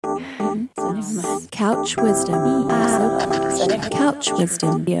Couch Wisdom. Couch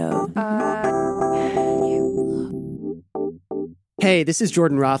Wisdom. Hey, this is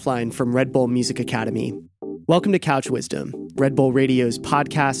Jordan Rothlein from Red Bull Music Academy. Welcome to Couch Wisdom, Red Bull Radio's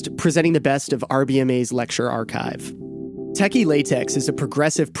podcast presenting the best of RBMA's lecture archive. Techie Latex is a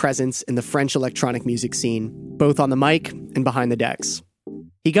progressive presence in the French electronic music scene, both on the mic and behind the decks.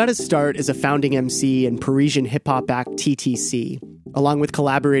 He got his start as a founding MC in Parisian hip-hop act TTC, along with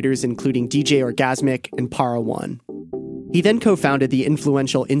collaborators including DJ Orgasmic and Para One. He then co-founded the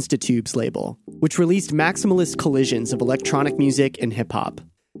influential Instatubes label, which released maximalist collisions of electronic music and hip-hop.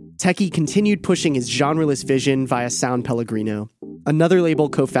 Techie continued pushing his genreless vision via Sound Pellegrino, another label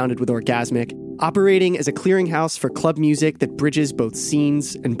co-founded with Orgasmic, operating as a clearinghouse for club music that bridges both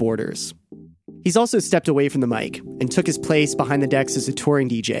scenes and borders. He's also stepped away from the mic and took his place behind the decks as a touring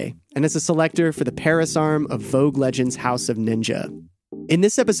DJ and as a selector for the Paris arm of Vogue Legends House of Ninja. In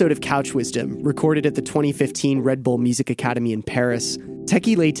this episode of Couch Wisdom, recorded at the 2015 Red Bull Music Academy in Paris,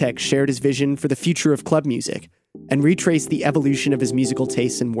 Techie Latex shared his vision for the future of club music and retraced the evolution of his musical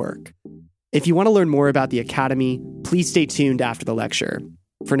tastes and work. If you want to learn more about the Academy, please stay tuned after the lecture.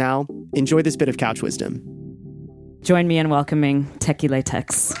 For now, enjoy this bit of Couch Wisdom. Join me in welcoming Techie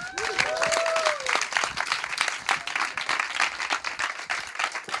Latex.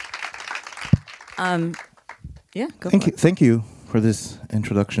 Thank you for this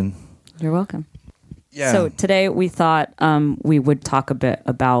introduction. You're welcome. Yeah. So today we thought we would talk a bit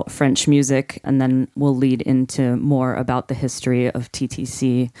about French music, and then we'll lead into more about the history of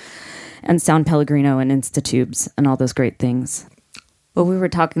TTC and Sound Pellegrino and Instatubes and all those great things. But we were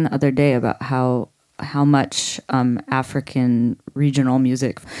talking the other day about how much African regional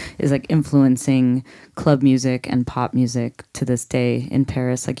music is like influencing club music and pop music to this day in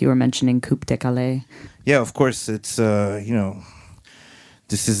Paris. Like you were mentioning Coupe de Calais. Yeah, of course. It's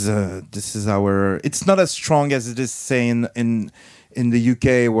this is our. It's not as strong as it is, say, in the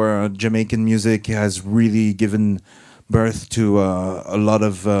UK, where Jamaican music has really given birth to a lot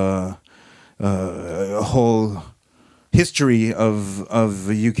of a whole history of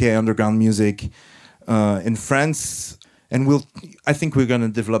UK underground music. In France, and I think we're going to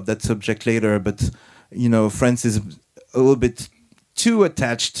develop that subject later, but France is a little bit too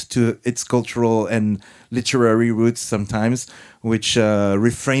attached to its cultural and literary roots sometimes, which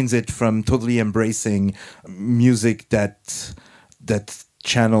refrains it from totally embracing music that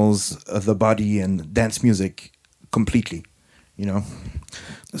channels the body and dance music completely,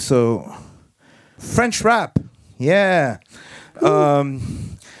 So French rap, yeah.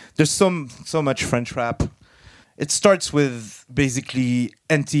 There's so much French rap. It starts with basically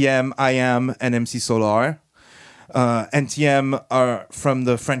NTM, IAM, and MC Solar. NTM are from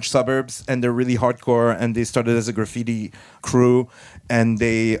the French suburbs, and they're really hardcore, and they started as a graffiti crew, and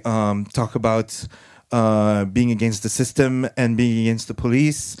they talk about being against the system and being against the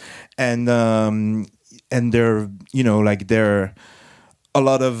police, and they're they're a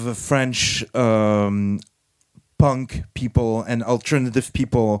lot of French punk people and alternative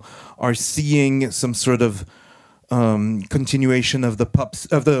people are seeing some sort of continuation of the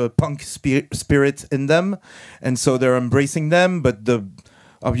punk spirit in them, and so they're embracing them. But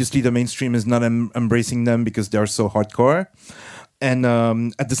obviously the mainstream is not embracing them because they are so hardcore. And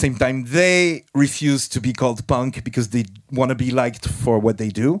at the same time, they refuse to be called punk because they want to be liked for what they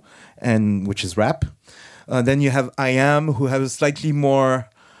do, and which is rap. Then you have IAM, who have a slightly more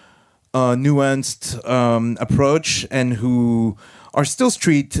nuanced approach, and who are still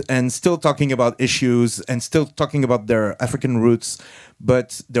street and still talking about issues and still talking about their African roots,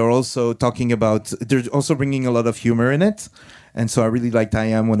 but they're also bringing a lot of humor in it. And so I really liked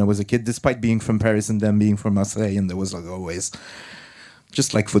IAM when I was a kid, despite being from Paris and them being from Marseille, and there was always,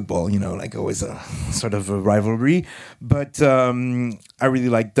 just like football, always a sort of a rivalry. But I really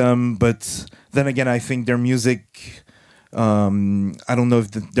liked them. But then again, I think their music, I don't know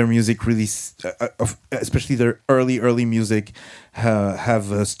if their music really, especially their early music,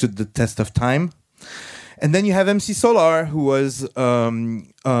 have stood the test of time. And then you have MC Solar, who was, who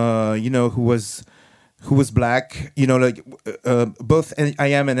was black. Both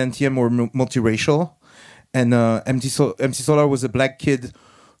IAM and NTM were multiracial, and MC Solar was a black kid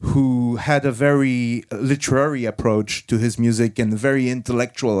who had a very literary approach to his music and a very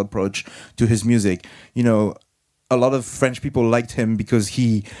intellectual approach to his music. A lot of French people liked him because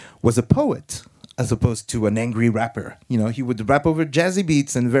he was a poet as opposed to an angry rapper. He would rap over jazzy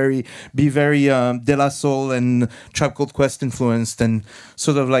beats and be very De La Soul and Tribe Called Quest influenced, and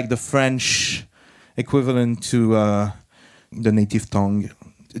sort of like the French equivalent to the native tongue,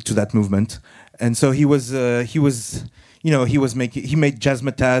 to that movement. And so he was he made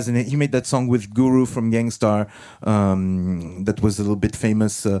Jazzmatazz, and he made that song with Guru from Gangstar, that was a little bit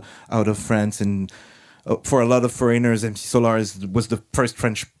famous out of France, and for a lot of foreigners, MC Solar was the first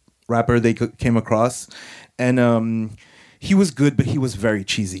French rapper they came across, and he was good, but he was very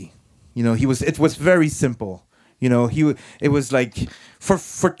cheesy. It was very simple. It was like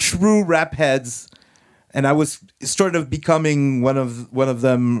for true rap heads, and I was sort of becoming one of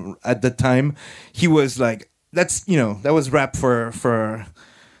them at the time. He was like, that was rap for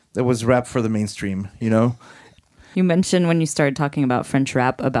the mainstream. You mentioned when you started talking about French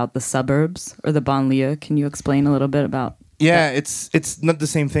rap about the suburbs or the banlieue. Can you explain a little bit about? Yeah, it's not the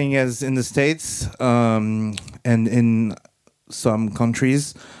same thing as in the States, and in some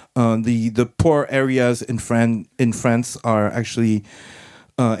countries. The poor areas in France are actually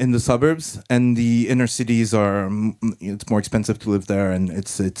in the suburbs, and the inner cities it's more expensive to live there, and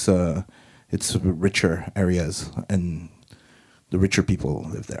it's richer areas, and the richer people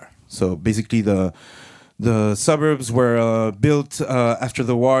live there. So basically, the suburbs were built after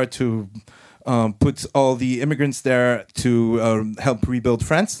the war to put all the immigrants there to help rebuild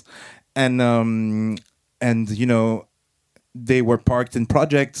France, and they were parked in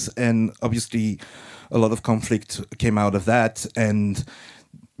projects, and obviously a lot of conflict came out of that. And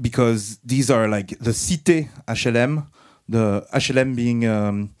because these are like the cité HLM, the HLM being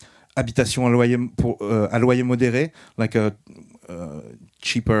habitation à loyer modéré, like a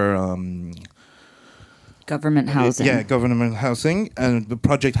cheaper government housing. Yeah, government housing and the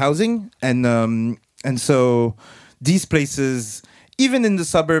project housing, and so these places, even in the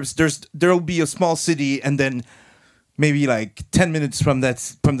suburbs, there'll be a small city, and then maybe like 10 minutes from the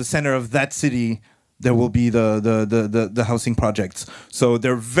center of that city, there will be the housing projects. So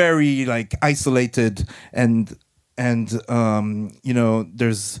they're very like isolated, and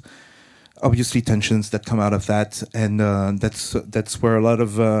there's obviously tensions that come out of that, and that's where a lot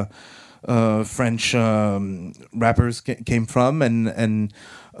of French rappers came from, and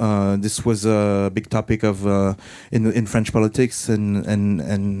this was a big topic of in French politics,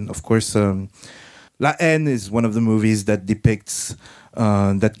 and of course. La Haine is one of the movies that depicts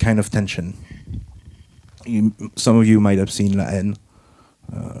that kind of tension. Some of you might have seen La Haine,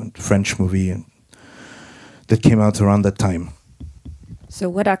 French movie that came out around that time. So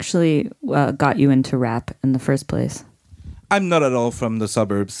what actually got you into rap in the first place? I'm not at all from the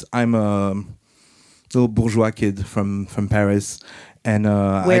suburbs. I'm a little bourgeois kid from Paris. And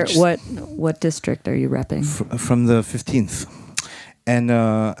what district are you repping? From the 15th. And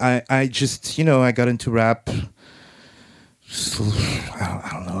I just, I got into rap, I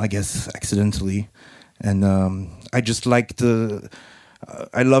don't know, I guess accidentally. And I just liked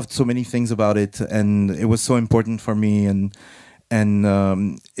I loved so many things about it, and it was so important for me, and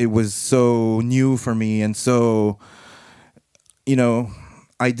it was so new for me, and so,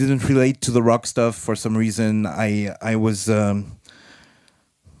 I didn't relate to the rock stuff for some reason. I was... there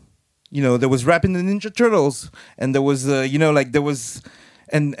was rap in the Ninja Turtles, and there was, there was,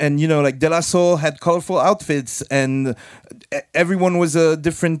 and like De La Soul had colorful outfits, and everyone was a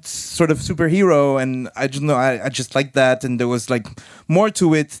different sort of superhero, and I just know I just liked that, and there was like more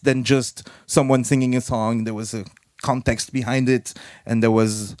to it than just someone singing a song. There was a context behind it, and there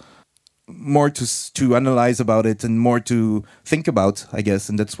was more to analyze about it, and more to think about, I guess,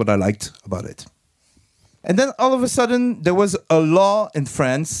 and that's what I liked about it. And then all of a sudden, there was a law in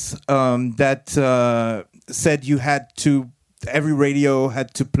France that said every radio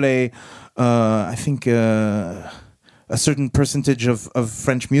had to play, I think, a certain percentage of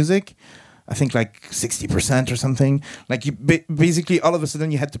French music. I think like 60% or something. Like basically, all of a sudden,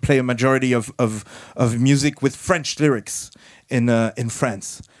 you had to play a majority of music with French lyrics in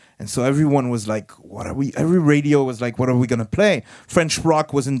France. And so everyone was like, every radio was like, what are we going to play? French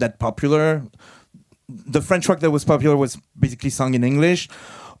rock wasn't that popular. The French rock that was popular was basically sung in English.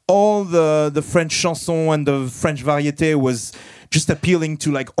 All the French chanson and the French variété was just appealing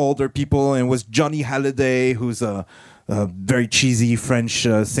to like older people, and it was Johnny Hallyday, who's a very cheesy French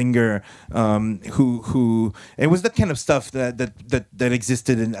singer, who it was that kind of stuff that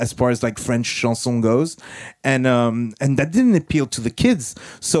existed as far as like French chanson goes, and that didn't appeal to the kids.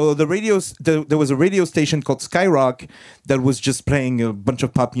 So there was a radio station called Skyrock that was just playing a bunch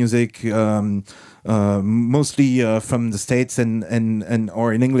of pop music. Mostly from the States and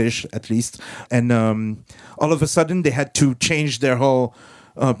or in English at least, and all of a sudden they had to change their whole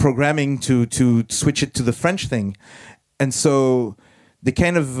programming to switch it to the French thing, and so they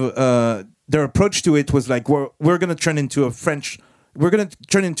kind of their approach to it was like we're going to turn into a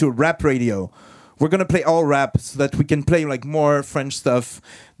rap radio we're gonna play all rap so that we can play like more French stuff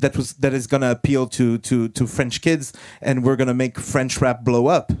that is gonna appeal to French kids, and we're gonna make French rap blow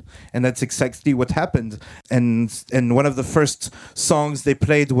up. And that's exactly what happened. And one of the first songs they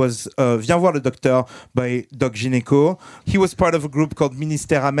played was Viens voir le docteur by Doc Gynéco. He was part of a group called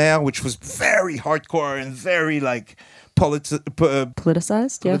Ministère Amer, which was very hardcore and very like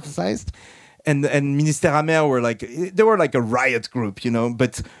Politicized, yeah. Politicized. And Ministère Amer were like a riot group, you know,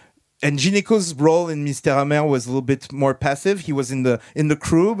 but. And Gynéco's role in Mystère Amer was a little bit more passive. He was in the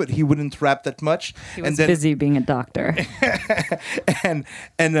crew, but he wouldn't rap that much. He was busy being a doctor. and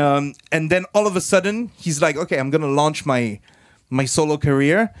then all of a sudden he's like, okay, I'm gonna launch my solo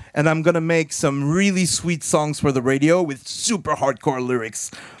career, and I'm gonna make some really sweet songs for the radio with super hardcore lyrics.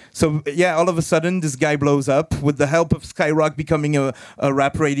 So yeah, all of a sudden this guy blows up with the help of Skyrock becoming a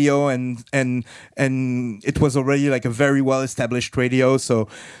rap radio, and it was already like a very well established radio. So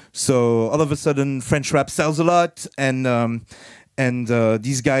all of a sudden French rap sells a lot, and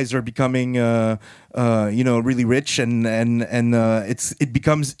these guys are becoming really rich, and it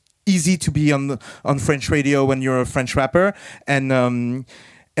becomes easy to be on French radio when you're a French rapper, and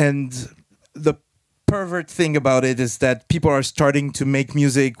the pervert thing about it is that people are starting to make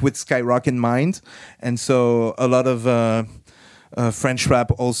music with Skyrock in mind, and so a lot of French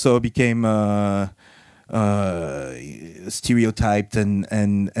rap also became stereotyped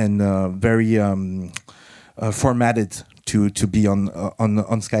and very formatted to be on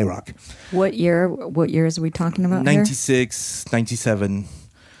Skyrock. What years are we talking about? 96, 97.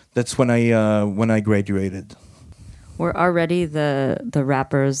 That's when I graduated. Were already the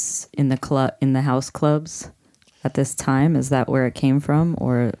rappers in the house clubs at this time? Is that where it came from,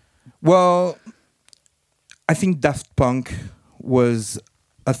 or? Well, I think Daft Punk was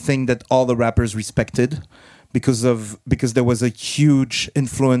a thing that all the rappers respected because there was a huge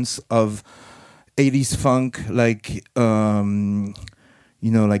influence of 80s funk, like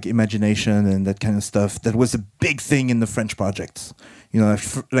like Imagination and that kind of stuff. That was a big thing in the French projects.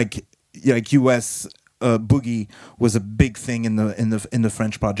 Like US. Boogie was a big thing in the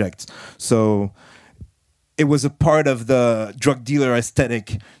French projects, so it was a part of the drug dealer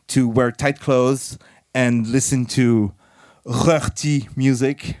aesthetic to wear tight clothes and listen to rarty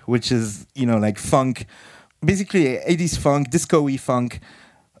music, which is like funk, basically 80s funk, disco-y funk,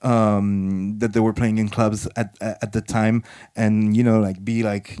 that they were playing in clubs at the time, and be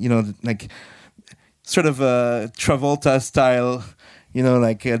like sort of a Travolta style.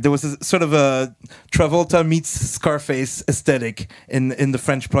 There was a sort of a Travolta meets Scarface aesthetic in the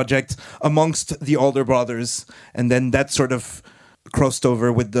French project amongst the older brothers, and then that sort of crossed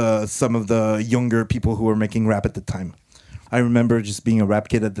over with some of the younger people who were making rap at the time. I remember just being a rap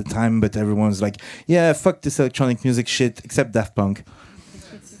kid at the time, but everyone was like, "Yeah, fuck this electronic music shit," except Daft Punk.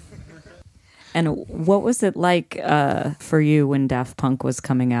 And what was it like for you when Daft Punk was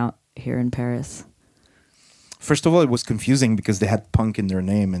coming out here in Paris? First of all, it was confusing because they had punk in their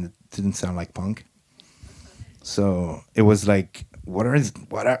name and it didn't sound like punk. So it was like, what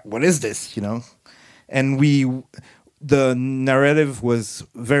is this, And the narrative was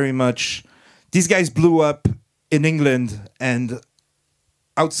very much, these guys blew up in England and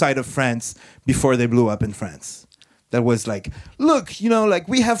outside of France before they blew up in France. That was like, look,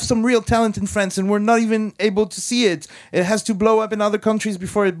 we have some real talent in France and we're not even able to see it. It has to blow up in other countries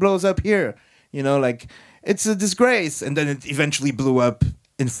before it blows up here. It's a disgrace. And then it eventually blew up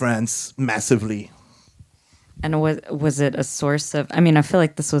in France massively. And was it a source of... I mean, I feel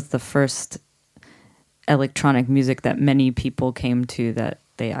like this was the first electronic music that many people came to that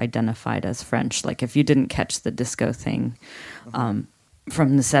they identified as French. Like, if you didn't catch the disco thing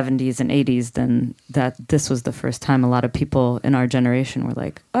from the 70s and 80s, then this was the first time a lot of people in our generation were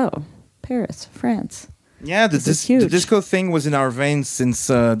like, oh, Paris, France. Yeah, the disco thing was in our veins since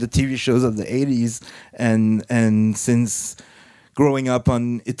the TV shows of the 80s and since growing up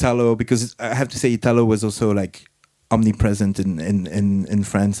on Italo, because I have to say Italo was also like omnipresent in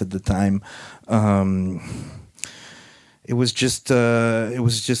France at the time. It was just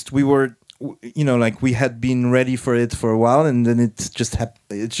we were, we had been ready for it for a while, and then it just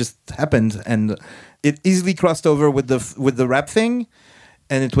happened, and it easily crossed over with the rap thing.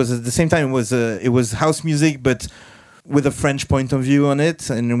 And it was at the same time it was house music, but with a French point of view on it,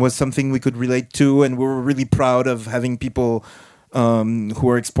 and it was something we could relate to, and we were really proud of having people who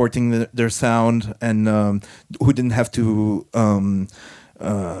were exporting their sound and who didn't have to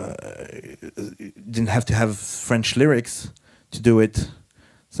have French lyrics to do it.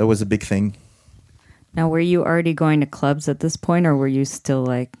 So it was a big thing. Now, were you already going to clubs at this point, or were you still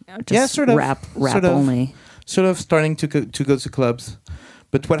like just sort of, rap only? Sort of starting to go to clubs.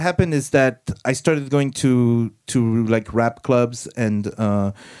 But what happened is that I started going to like rap clubs and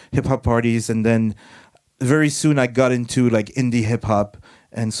hip hop parties, and then very soon I got into like indie hip hop,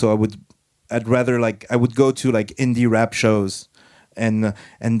 and so I would go to like indie rap shows, and then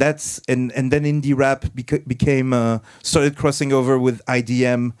indie rap became started crossing over with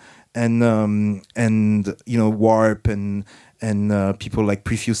IDM and you know, Warp and people like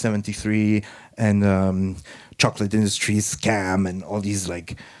Prefuse 73 and Chocolate Industries, Scam, and all these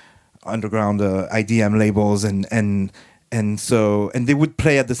like underground IDM labels, and so they would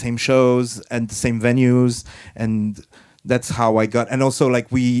play at the same shows and the same venues, and that's how I got. And also like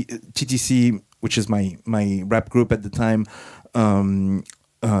TTC, which is my rap group at the time,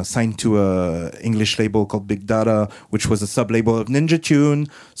 signed to a English label called Big Data, which was a sub-label of Ninja Tune.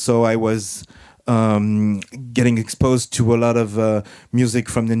 So I was getting exposed to a lot of music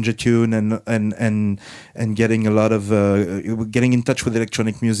from Ninja Tune and getting a lot of getting in touch with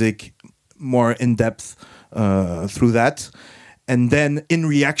electronic music more in depth through that. And then in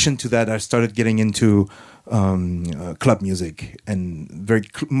reaction to that, I started getting into club music and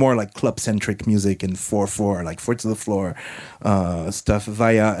more like club-centric music and 4/4, like 4 to the floor stuff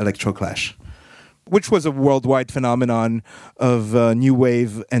via Electroclash, which was a worldwide phenomenon of new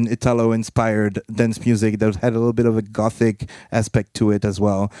wave and Italo-inspired dance music that had a little bit of a gothic aspect to it as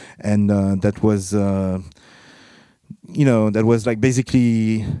well. And that was like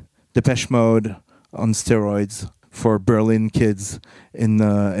basically Depeche Mode on steroids for Berlin kids in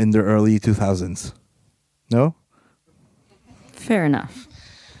the early 2000s. No? Fair enough.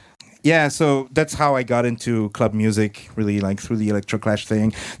 Yeah, so that's how I got into club music, really, like through the Electroclash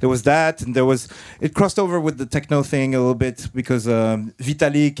thing. There was that, and it crossed over with the techno thing a little bit because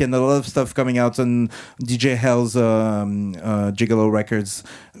Vitalik and a lot of stuff coming out on DJ Hell's Gigolo Records,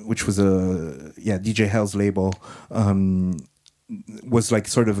 which was DJ Hell's label, was like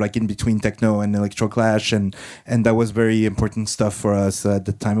sort of like in between techno and Electroclash, and that was very important stuff for us at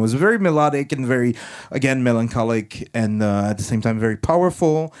the time. It was very melodic and very, again, melancholic, and at the same time very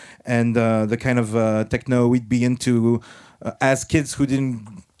powerful, and the kind of techno we'd be into as kids who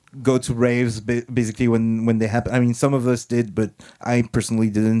didn't go to raves basically when they happened. I mean, some of us did, but I personally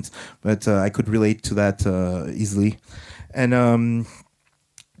didn't, but I could relate to that easily. And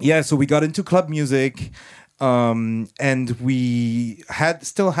so we got into club music. And we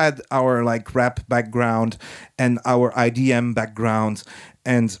still had our like rap background and our IDM background,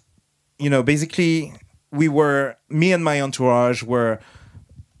 and basically me and my entourage were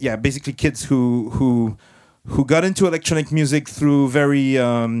basically kids who got into electronic music through very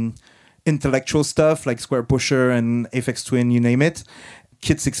intellectual stuff like Square Pusher and Aphex Twin, you name it,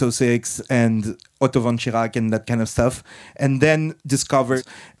 Kid 606 and Otto von Schirach and that kind of stuff, and then discovered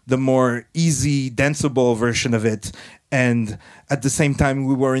the more easy, danceable version of it. And at the same time,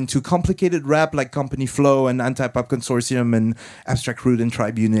 we were into complicated rap like Company Flow and Anti-Pop Consortium and Abstract Rude and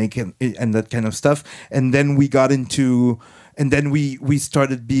Tribe Unique and that kind of stuff. And then we got into... And then we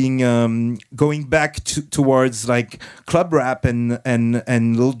started being going back towards like club rap and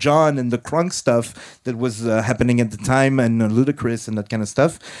Lil Jon and the crunk stuff that was happening at the time, and Ludacris and that kind of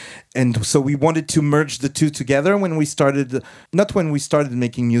stuff. And so we wanted to merge the two together when we started, not when we started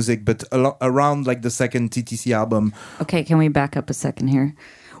making music, but around like the second TTC album. Okay, can we back up a second here?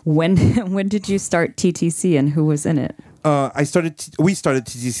 When did you start TTC and who was in it? We started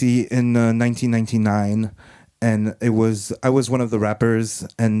TTC in 1999. And I was one of the rappers,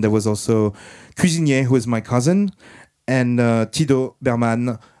 and there was also Cuisinier, who is my cousin, and Tido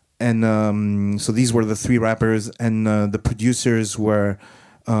Berman, and so these were the three rappers, and the producers were.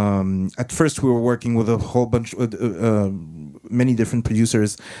 At first, we were working with a whole bunch with many different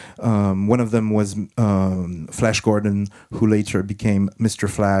producers. One of them was Flash Gordon, who later became Mr.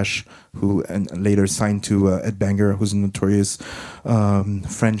 Flash, who and later signed to Ed Banger, who's a notorious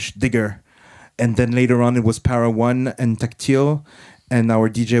French digger. And then later on, it was Para One and Tactile, and our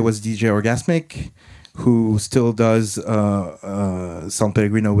DJ was DJ Orgasmic, who still does San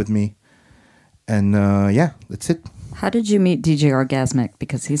Pellegrino with me. And that's it. How did you meet DJ Orgasmic?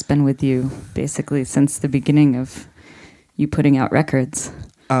 Because he's been with you basically since the beginning of you putting out records.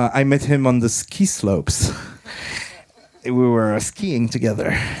 I met him on the ski slopes. We were skiing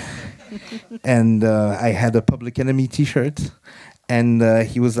together. And I had a Public Enemy t-shirt. And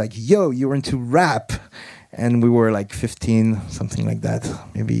he was like, yo, you're into rap. And we were like 15, something like that,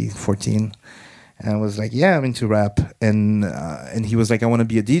 maybe 14. And I was like, yeah, I'm into rap. And he was like, I want to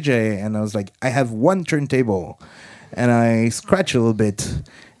be a DJ. And I was like, I have one turntable. And I scratch a little bit.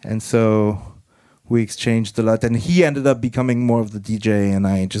 And so we exchanged a lot, and he ended up becoming more of the DJ, and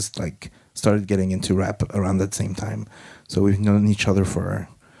I just like started getting into rap around that same time. So we've known each other for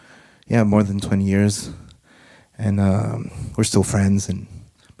more than 20 years, and we're still friends.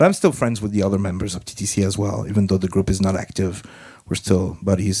 But I'm still friends with the other members of TTC as well, even though the group is not active. We're still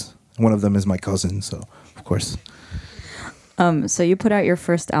buddies. One of them is my cousin, so of course. So you put out your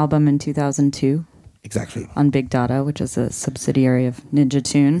first album in 2002. Exactly. On Big Data, which is a subsidiary of Ninja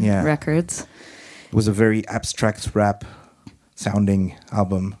Tune Records. It was a very abstract rap sounding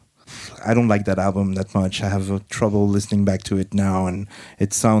album. I don't like that album that much. I have trouble listening back to it now, and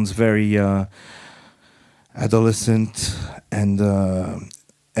it sounds very adolescent, and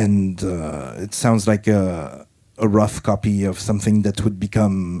it sounds like a rough copy of something that would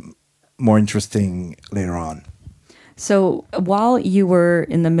become more interesting later on. So while you were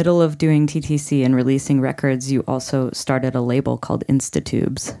in the middle of doing TTC and releasing records, you also started a label called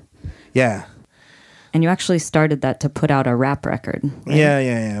Instatubes. Yeah. And you actually started that to put out a rap record. Right?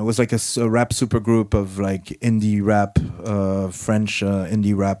 Yeah. It was like a rap supergroup of like indie rap, French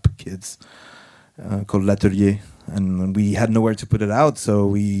indie rap kids called L'Atelier. And we had nowhere to put it out, so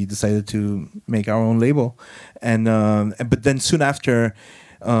we decided to make our own label. And but then soon after,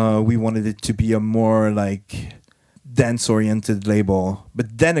 we wanted it to be a more like dance-oriented label,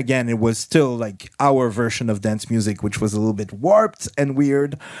 but then again it was still like our version of dance music, which was a little bit warped and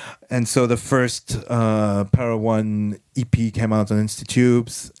weird. And so the first Para One EP came out on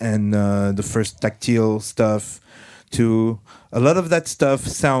Instatubes, and the first Tactile stuff too. A lot of that stuff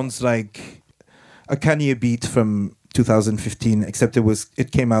sounds like a Kanye beat from 2015, except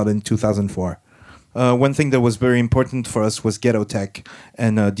it came out in 2004. One thing that was very important for us was Ghetto Tech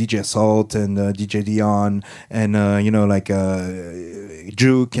and DJ Assault and DJ Dion and like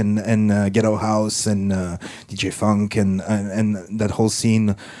Juke and Ghetto House and DJ Funk and that whole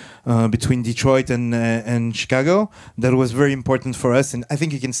scene between Detroit and Chicago. That was very important for us, and I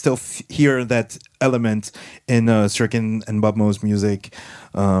think you can still hear that element in Sirkin and Bob Mo's music.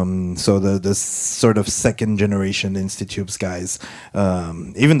 So the sort of second generation Instatubes guys,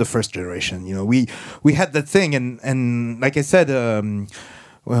 even the first generation, we had that thing, and like I said,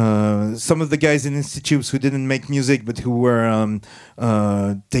 some of the guys in Instatubes who didn't make music but who were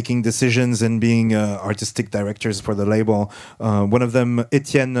taking decisions and being artistic directors for the label. One of them,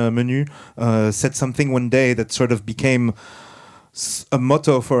 Etienne Menu, said something one day that sort of became a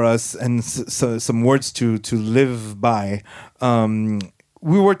motto for us and some words to live by.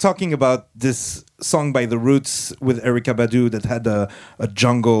 We were talking about this song by The Roots with Erykah Badu that had a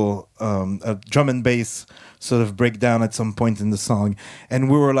jungle, a drum and bass sort of breakdown at some point in the song. And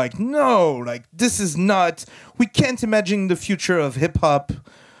we were like, no, like this is not, we can't imagine the future of hip hop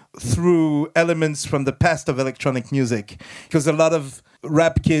through elements from the past of electronic music. Because a lot of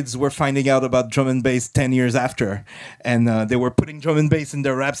rap kids were finding out about drum and bass 10 years after, and they were putting drum and bass in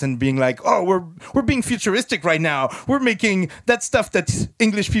their raps and being like, oh, we're being futuristic right now, we're making that stuff that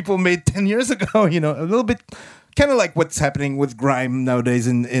English people made 10 years ago, a little bit kind of like what's happening with grime nowadays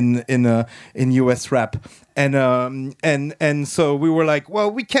in US rap. And so we were like,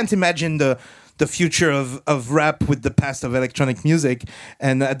 well, we can't imagine the future of rap with the past of electronic music.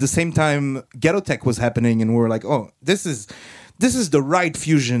 And at the same time, Ghetto Tech was happening, and we were like, oh, this is the right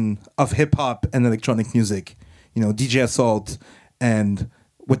fusion of hip-hop and electronic music. DJ Assault and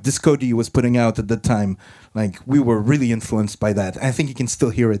what Disco D was putting out at the time. Like, we were really influenced by that. I think you can still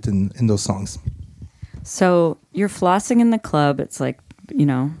hear it in those songs. So you're flossing in the club. It's like,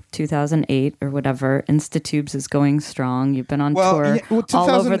 2008 or whatever. Instatubes is going strong. You've been on tour all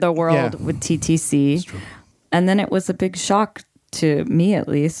over the world with TTC. And then it was a big shock to me, at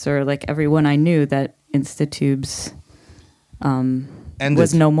least, or like everyone I knew, that Instatubes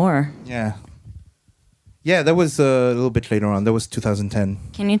was no more. Yeah, that was a little bit later on. That was 2010.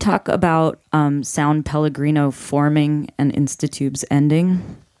 Can you talk about Sound Pellegrino forming and Instatubes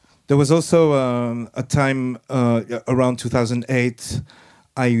ending? There was also a time around 2008,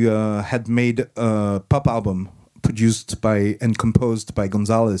 I had made a pop album produced by and composed by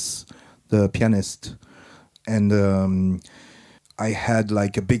Gonzalez, the pianist. And I had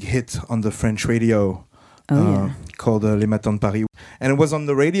like a big hit on the French radio called Les Matins de Paris. And it was on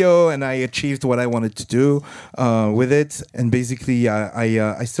the radio, and I achieved what I wanted to do with it. And basically,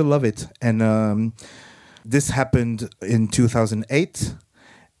 I still love it. And this happened in 2008.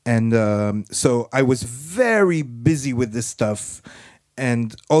 And so I was very busy with this stuff.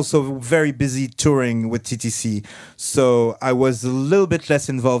 and also very busy touring with TTC. So I was a little bit less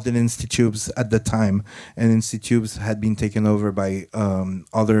involved in Institubes at the time, and Institubes had been taken over by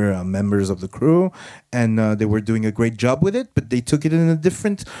other members of the crew, and they were doing a great job with it, but they took it in a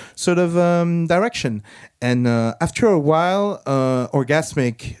different sort of direction. And after a while,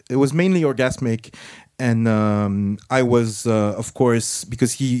 Orgasmic, it was mainly Orgasmic, and I was, of course,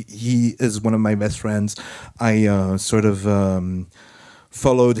 because he is one of my best friends, I sort of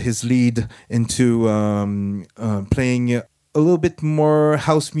followed his lead into playing a little bit more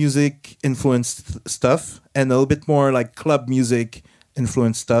house music influenced stuff and a little bit more like club music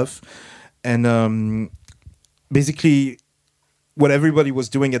influenced stuff. And basically what everybody was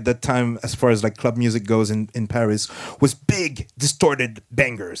doing at that time as far as like club music goes in Paris was big distorted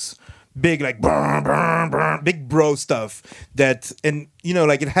bangers. Big like brr, brr, brr, big bro stuff that, and you know,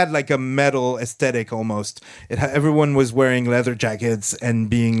 like it had like a metal aesthetic almost. Everyone was wearing leather jackets and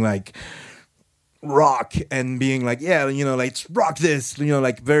being like rock and being like, yeah, you know, like rock this, you know,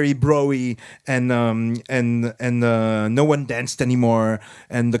 like very bro-y, and no one danced anymore,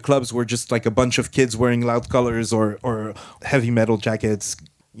 and the clubs were just like a bunch of kids wearing loud colors or heavy metal jackets,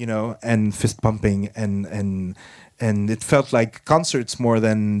 you know, and fist pumping and it felt like concerts more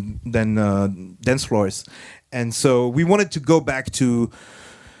than dance floors. And so we wanted to go back to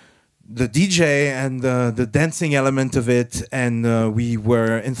the DJ and the dancing element of it, and we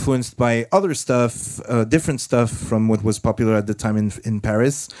were influenced by other stuff, different stuff from what was popular at the time in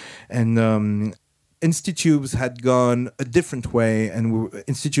Paris. And Institubes had gone a different way, and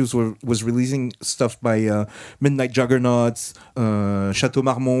Institubes was releasing stuff by Midnight Juggernauts, Chateau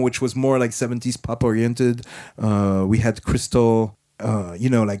Marmont, which was more like 70s pop oriented. We had Crystal, you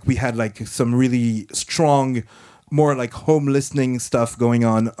know, like we had like some really strong, more like home listening stuff going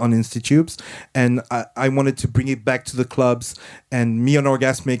on Institubes, and I wanted to bring it back to the clubs, and me and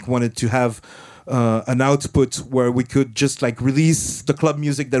Orgasmic wanted to have an output where we could just like release the club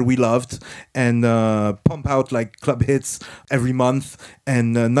music that we loved and pump out like club hits every month,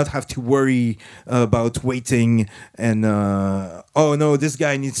 and not have to worry about waiting and oh no, this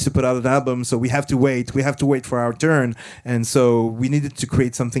guy needs to put out an album, so we have to wait for our turn. And so we needed to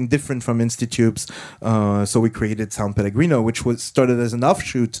create something different from Institubes, so we created Sound Pellegrino, which was started as an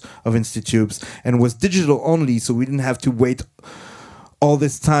offshoot of Institubes and was digital only, so we didn't have to wait all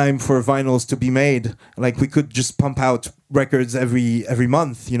this time for vinyls to be made. Like we could just pump out records every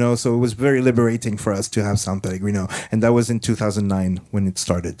month, you know. So it was very liberating for us to have Sound Pellegrino, and that was in 2009 when it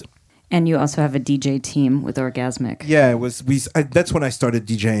started. And you also have a DJ team with Orgasmic. Yeah, it was. That's when I started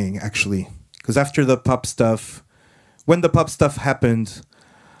DJing actually, because after the pop stuff, when the pop stuff happened,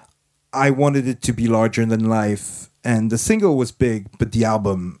 I wanted it to be larger than life, and the single was big, but the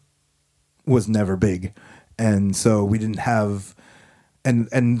album was never big, and so we didn't have.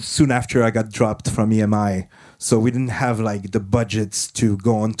 And soon after I got dropped from EMI, so we didn't have like the budgets to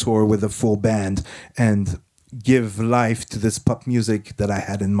go on tour with a full band and give life to this pop music that I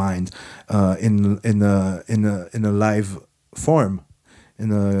had in mind in a live form,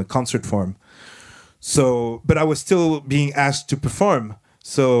 in a concert form. So, but I was still being asked to perform,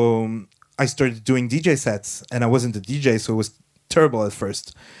 so I started doing DJ sets, and I wasn't a DJ, so it was terrible at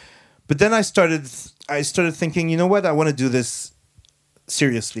first. But then I started thinking, you know what, I want to do this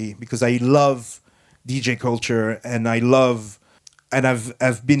seriously, because I love DJ culture, and I've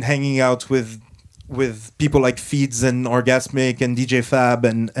been hanging out with people like Feeds and Orgasmic and DJ Fab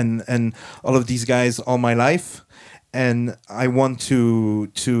and all of these guys all my life, and I want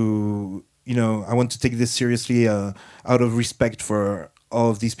to take this seriously out of respect for all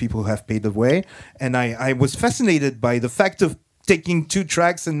of these people who have paved the way. And I was fascinated by the fact of taking two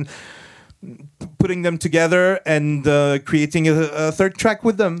tracks and putting them together and creating a third track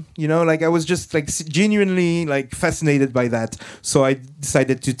with them, you know, like I was just like genuinely like fascinated by that. So I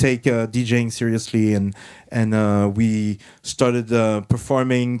decided to take DJing seriously, and we started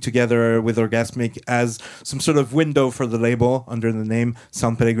performing together with Orgasmic as some sort of window for the label under the name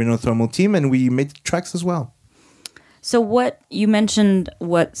Sound Pellegrino Thermal Team, and we made tracks as well. So what you mentioned,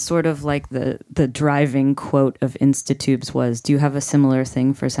 what sort of like the driving quote of Institubes was. Do you have a similar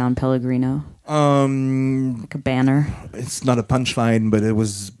thing for Sound Pellegrino? Like a banner? It's not a punchline, but it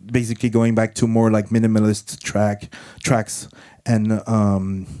was basically going back to more like minimalist tracks, and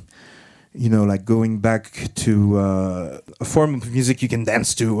you know, like going back to a form of music you can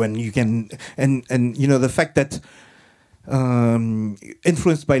dance to, and you can and you know, the fact that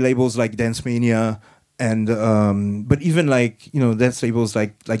influenced by labels like Dance Mania. And but even like, you know, dance labels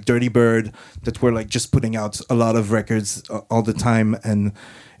like Dirty Bird that were like just putting out a lot of records all the time, and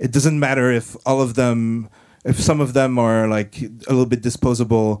it doesn't matter if all of them if some of them are like a little bit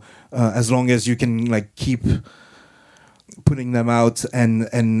disposable, as long as you can like keep putting them out and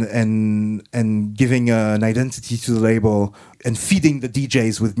giving an identity to the label and feeding the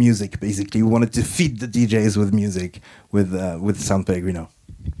DJs with music. Basically, we wanted to feed the DJs with music with San Pellegrino.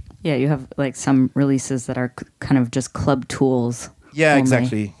 Yeah, you have like some releases that are kind of just club tools. Yeah, only.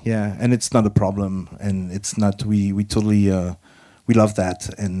 exactly. Yeah, and it's not a problem, and it's not. We totally we love that,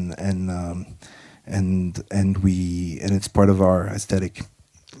 and it's part of our aesthetic.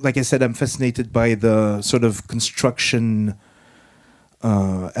 Like I said, I'm fascinated by the sort of construction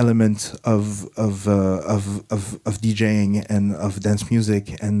element of DJing and of dance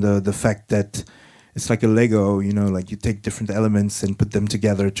music, and the fact that it's like a Lego, you know, like you take different elements and put them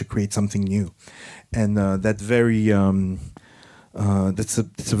together to create something new, and that very that's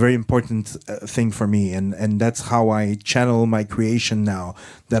a very important thing for me, and that's how I channel my creation now.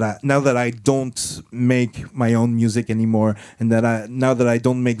 Now that I don't make my own music anymore, and now that I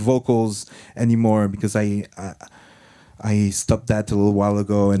don't make vocals anymore, because I stopped that a little while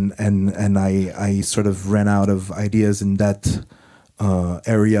ago, and I sort of ran out of ideas in that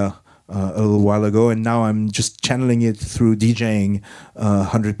area a little while ago, and now I'm just channeling it through DJing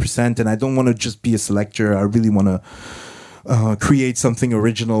 100%. And I don't want to just be a selector. I really want to create something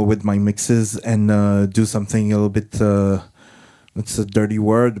original with my mixes and do something a little bit, it's a dirty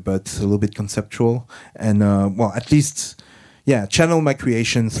word, but a little bit conceptual. And well, at least, yeah, channel my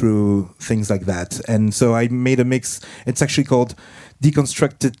creation through things like that. And so I made a mix. It's actually called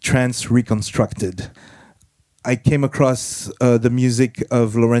Deconstructed Trance Reconstructed. I came across the music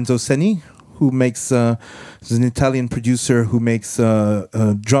of Lorenzo Senni, who makes, he's an Italian producer who makes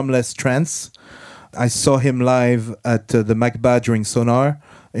drumless trance. I saw him live at the Macba during Sonar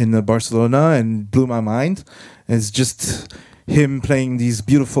in Barcelona, and blew my mind. It's just him playing these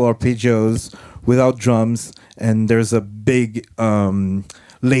beautiful arpeggios without drums, and there's a big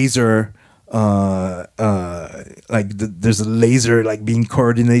laser, there's a laser like being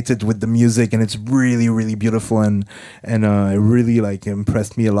coordinated with the music, and it's really, really beautiful, and it really like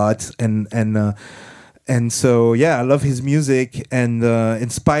impressed me a lot, and so, yeah, I love his music, and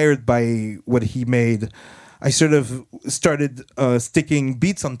inspired by what he made, I sort of started sticking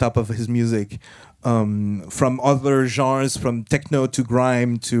beats on top of his music from other genres, from techno to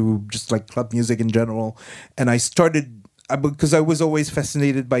grime to just like club music in general. And I started, because I was always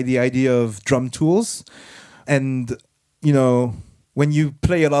fascinated by the idea of drum tools. And, you know, when you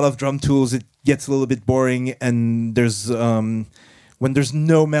play a lot of drum tools, it gets a little bit boring, and there's... when there's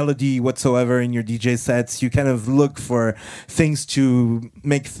no melody whatsoever in your DJ sets, you kind of look for things to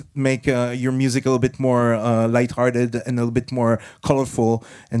make your music a little bit more lighthearted and a little bit more colorful.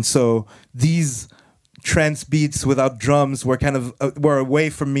 And so these trance beats without drums were kind of were a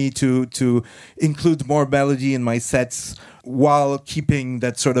way for me to include more melody in my sets while keeping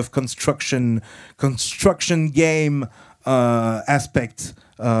that sort of construction game aspect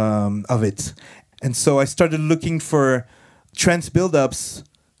of it. And so I started looking for trance build-ups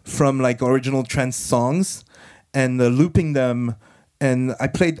from like original trance songs and looping them, and I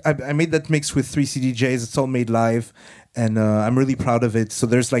made that mix with 3 CDJs. It's all made live, and I'm really proud of it. So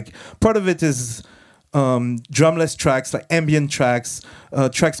there's like part of it is drumless tracks, like ambient tracks,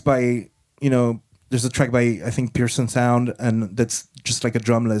 tracks by, you know, there's a track by I think Pearson Sound, and that's just like a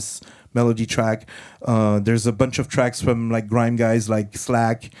drumless melody track. There's a bunch of tracks from like grime guys like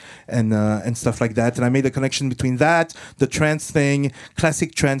Slack and stuff like that. And I made a connection between that, the trance thing,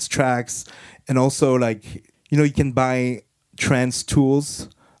 classic trance tracks, and also like, you know, you can buy trance tools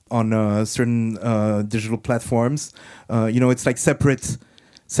on certain digital platforms. You know, it's like separate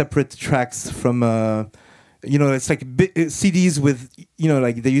tracks from. You know, it's like CDs with, you know,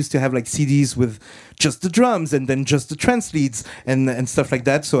 like they used to have like CDs with just the drums and then just the trance leads and stuff like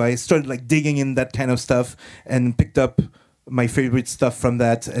that. So I started like digging in that kind of stuff and picked up my favorite stuff from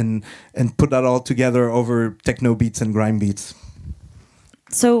that and put that all together over techno beats and grime beats.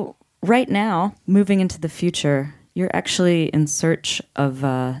 So right now, moving into the future, you're actually in search of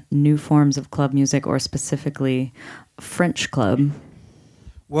new forms of club music, or specifically French club.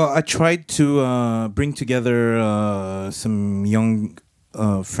 Well, I tried to bring together some young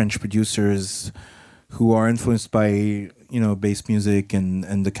French producers who are influenced by, you know, bass music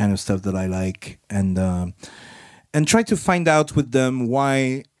and the kind of stuff that I like, and try to find out with them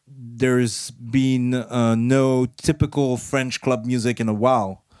why there's been no typical French club music in a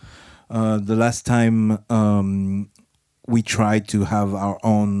while. The last time we tried to have our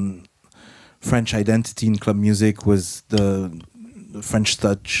own French identity in club music was the French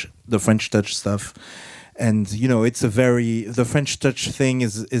touch stuff, and you know, it's the French touch thing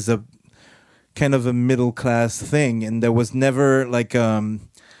is a kind of a middle class thing, and there was never like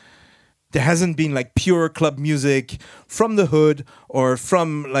there hasn't been like pure club music from the hood or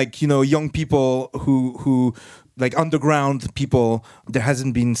from like, you know, young people who like underground people. There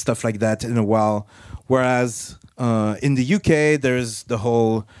hasn't been stuff like that in a while. Whereas in the UK, there's the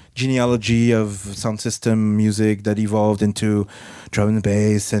whole genealogy of sound system music that evolved into drum and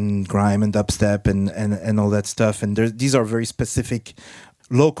bass and grime and dubstep and all that stuff. And these are very specific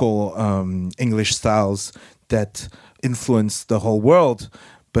local English styles that influence the whole world.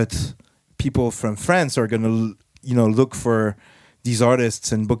 But people from France are going to, you know, look for these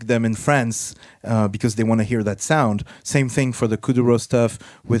artists and book them in France because they want to hear that sound. Same thing for the Kuduro stuff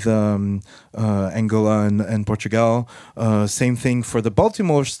with Angola and Portugal. Same thing for the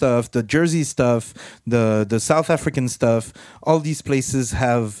Baltimore stuff, the Jersey stuff, the South African stuff. All these places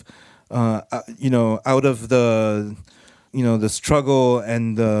have, you know, out of the, you know, the struggle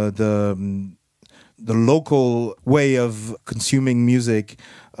and the local way of consuming music,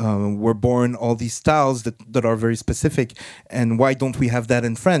 were born all these styles that are very specific. And why don't we have that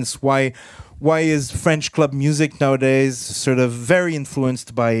in France? Why is French club music nowadays sort of very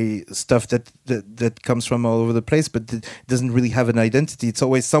influenced by stuff that comes from all over the place, but it doesn't really have an identity? It's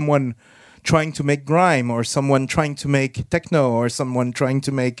always someone trying to make grime, or someone trying to make techno, or someone trying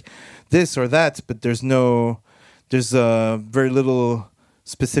to make this or that, but there's very little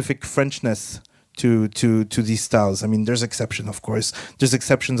specific Frenchness to these styles. I mean, there's exceptions, of course,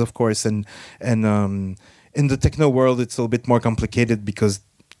 and in the techno world, it's a little bit more complicated because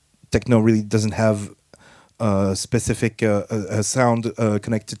techno really doesn't have a specific a sound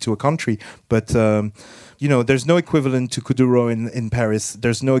connected to a country. But you know, there's no equivalent to Kuduro in Paris.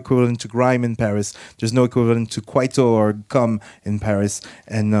 There's no equivalent to grime in Paris. There's no equivalent to Kwaito or Gum in Paris.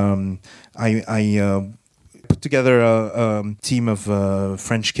 And I put together a team of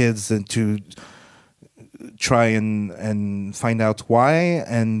French kids to try and find out why,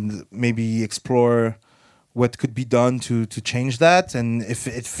 and maybe explore what could be done to change that, and if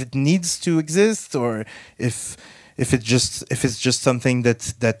it needs to exist, or if it's just something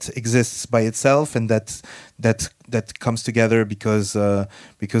that exists by itself and that comes together because of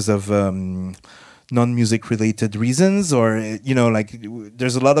non-music related reasons, or, you know, like,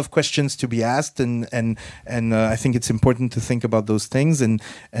 there's a lot of questions to be asked, and I think it's important to think about those things, and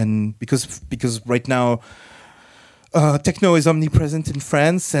because right now techno is omnipresent in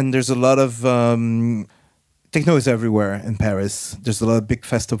France, and there's a lot of techno is everywhere in Paris. There's a lot of big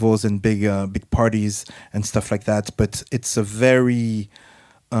festivals and big parties and stuff like that, but it's a very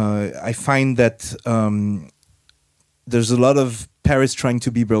I find that there's a lot of Paris trying to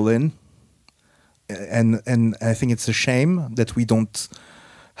be Berlin. And I think it's a shame that we don't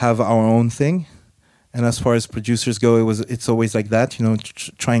have our own thing. And as far as producers go, it's always like that, you know,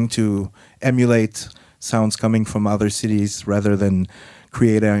 trying to emulate sounds coming from other cities rather than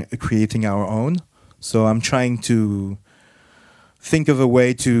creating our own. So I'm trying to think of a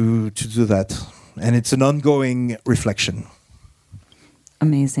way to do that, and it's an ongoing reflection.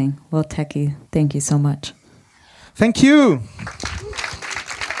 Amazing. Well, Teki, thank you so much. Thank you.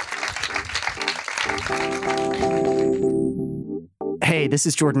 Hey, this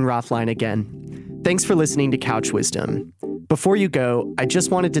is Jordan Rothlein again. Thanks for listening to Couch Wisdom. Before you go, I just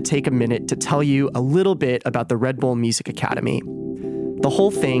wanted to take a minute to tell you a little bit about the Red Bull Music Academy. The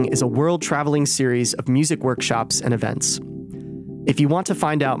whole thing is a world-traveling series of music workshops and events. If you want to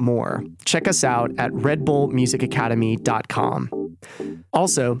find out more, check us out at redbullmusicacademy.com.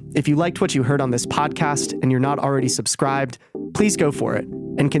 Also, if you liked what you heard on this podcast and you're not already subscribed, please go for it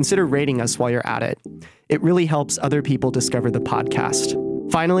and consider rating us while you're at it. It really helps other people discover the podcast.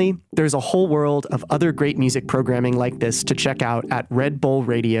 Finally, there's a whole world of other great music programming like this to check out at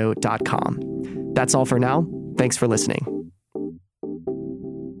redbullradio.com. That's all for now. Thanks for listening.